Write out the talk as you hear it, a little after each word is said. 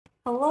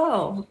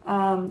Hello.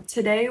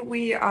 Today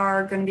we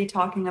are going to be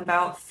talking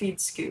about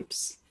feed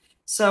scoops.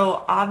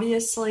 So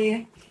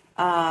obviously,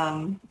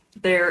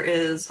 there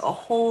is a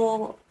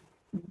whole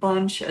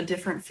bunch of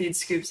different feed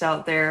scoops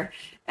out there.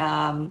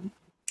 Um,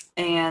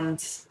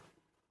 and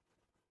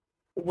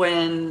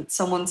when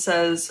someone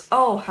says,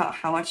 "Oh,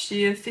 how much do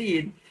you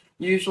feed?"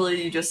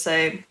 Usually you just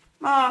say,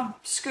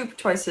 scoop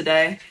twice a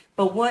day.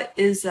 But what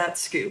is that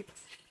scoop?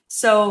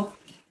 So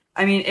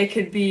I mean, it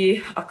could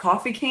be a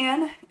coffee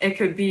can, it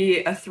could be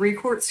a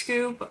 3-quart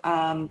scoop,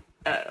 one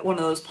of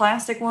those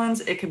plastic ones,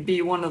 it could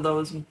be one of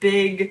those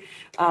big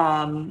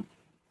metal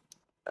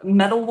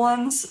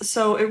ones.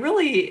 So it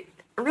really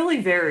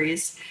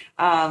varies.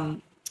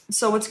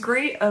 So what's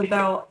great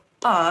about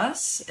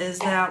us is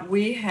that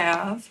we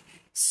have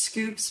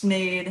scoops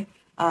made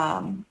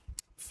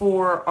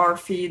for our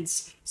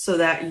feeds so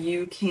that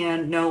you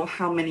can know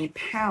how many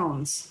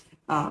pounds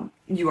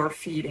you are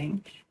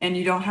feeding. And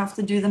you don't have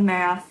to do the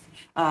math.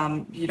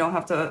 You don't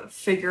have to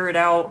figure it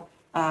out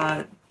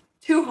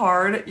too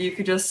hard. You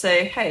could just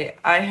say, hey,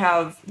 I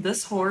have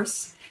this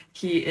horse.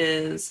 He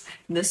is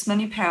this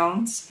many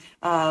pounds,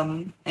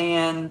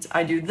 and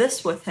I do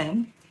this with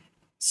him.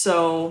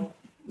 So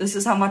this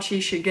is how much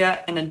he should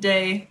get in a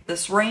day,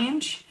 this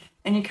range,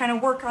 and you kind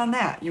of work on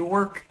that. You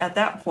work at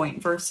that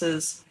point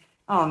versus,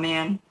 oh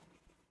man,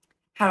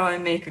 how do I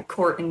make a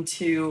quart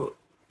into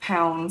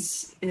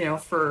pounds,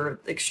 for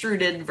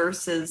extruded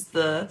versus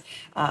the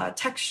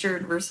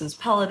textured versus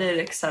pelleted,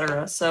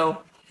 etc.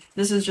 So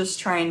this is just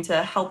trying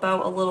to help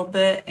out a little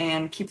bit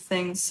and keep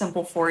things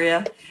simple for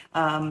you,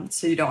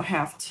 so you don't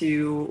have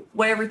to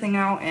weigh everything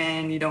out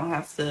and you don't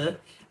have to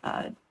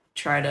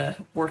try to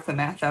work the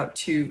math out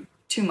too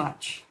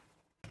much.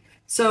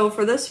 So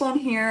for this one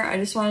here, I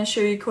just want to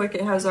show you quick.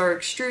 It has our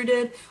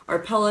extruded, our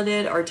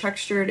pelleted, our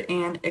textured,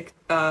 and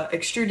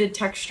extruded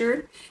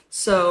textured.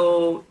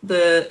 So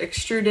the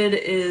extruded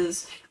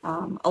is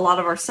a lot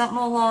of our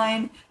Sentinel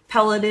line.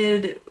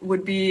 Pelleted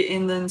would be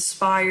in the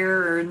Inspire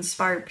or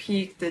Inspire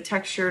Peak. The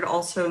textured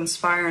also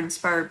Inspire,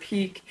 Inspire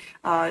Peak,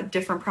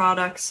 different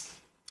products.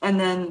 And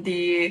then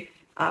the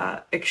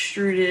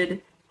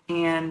extruded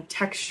and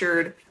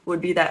textured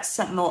would be that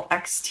Sentinel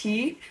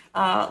XT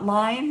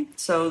line.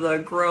 So the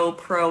Grow,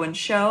 Pro, and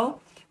Show.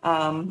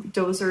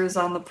 Dozer is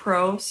on the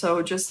Pro.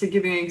 So just to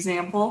give you an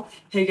example,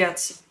 he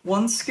gets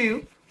one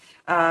scoop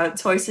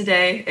twice a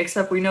day,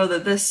 except we know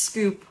that this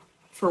scoop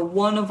for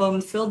one of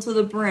them filled to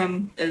the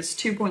brim is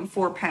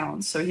 2.4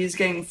 pounds. So he's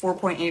getting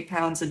 4.8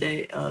 pounds a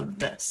day of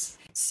this.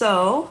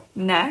 So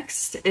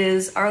next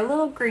is our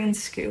little green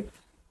scoop.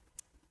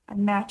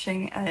 I'm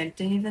matching, I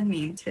didn't even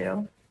mean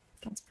to.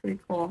 That's pretty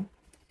cool.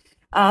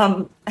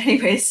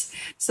 Anyways,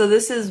 so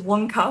this is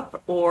 1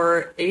 cup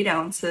or 8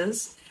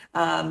 ounces,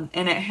 and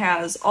it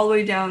has all the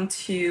way down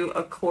to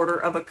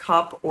 1/4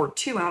 cup or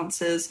 2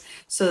 ounces,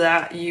 so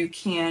that you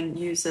can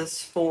use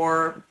this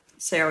for,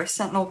 say, our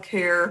Sentinel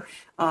Care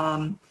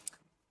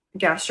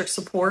gastric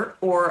support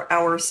or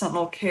our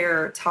Sentinel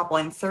Care Top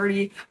Line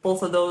 30.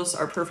 Both of those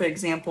are perfect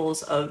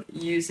examples of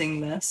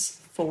using this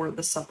for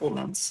the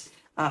supplements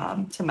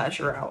to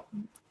measure out.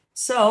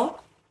 So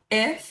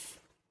if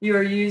you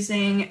are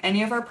using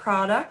any of our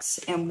products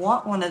and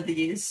want one of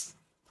these,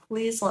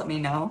 please let me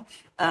know.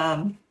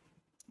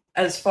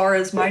 As far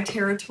as my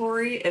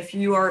territory, if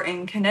you are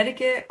in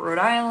Connecticut, Rhode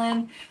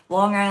Island,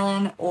 Long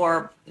Island,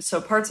 or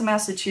so parts of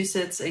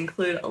Massachusetts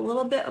include a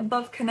little bit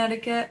above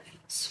Connecticut,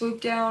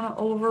 swoop down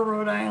over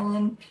Rhode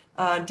Island,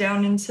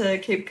 down into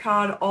Cape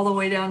Cod, all the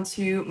way down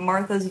to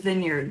Martha's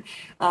Vineyard.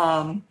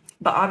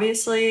 But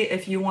obviously,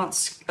 if you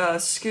want a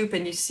scoop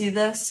and you see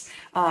this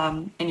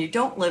and you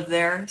don't live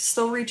there,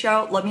 still reach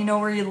out, let me know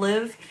where you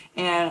live,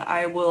 and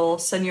I will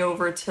send you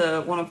over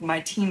to one of my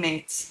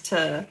teammates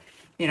to,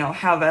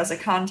 have as a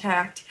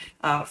contact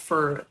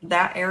for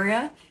that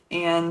area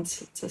and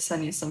to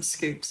send you some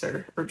scoops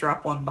or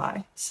drop one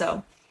by.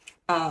 So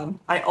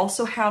I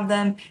also have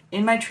them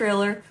in my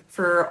trailer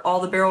for all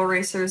the barrel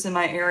racers in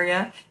my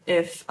area.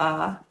 If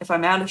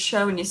I'm at a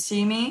show and you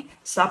see me,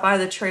 stop by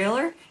the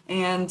trailer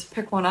and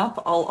pick one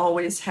up. I'll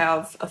always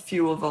have a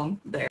few of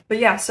them there. But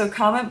yeah, so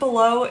comment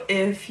below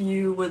if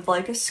you would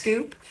like a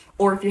scoop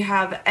or if you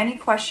have any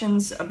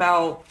questions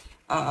about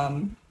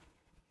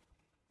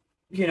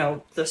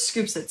the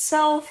scoops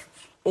itself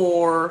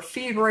or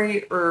feed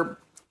rate or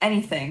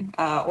anything,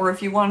 or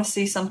if you want to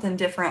see something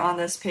different on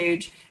this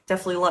page,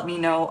 definitely let me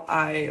know.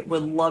 I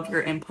would love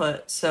your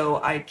input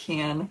so I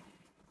can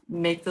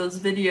make those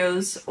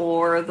videos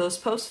or those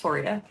posts for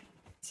you.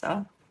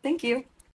 So, thank you.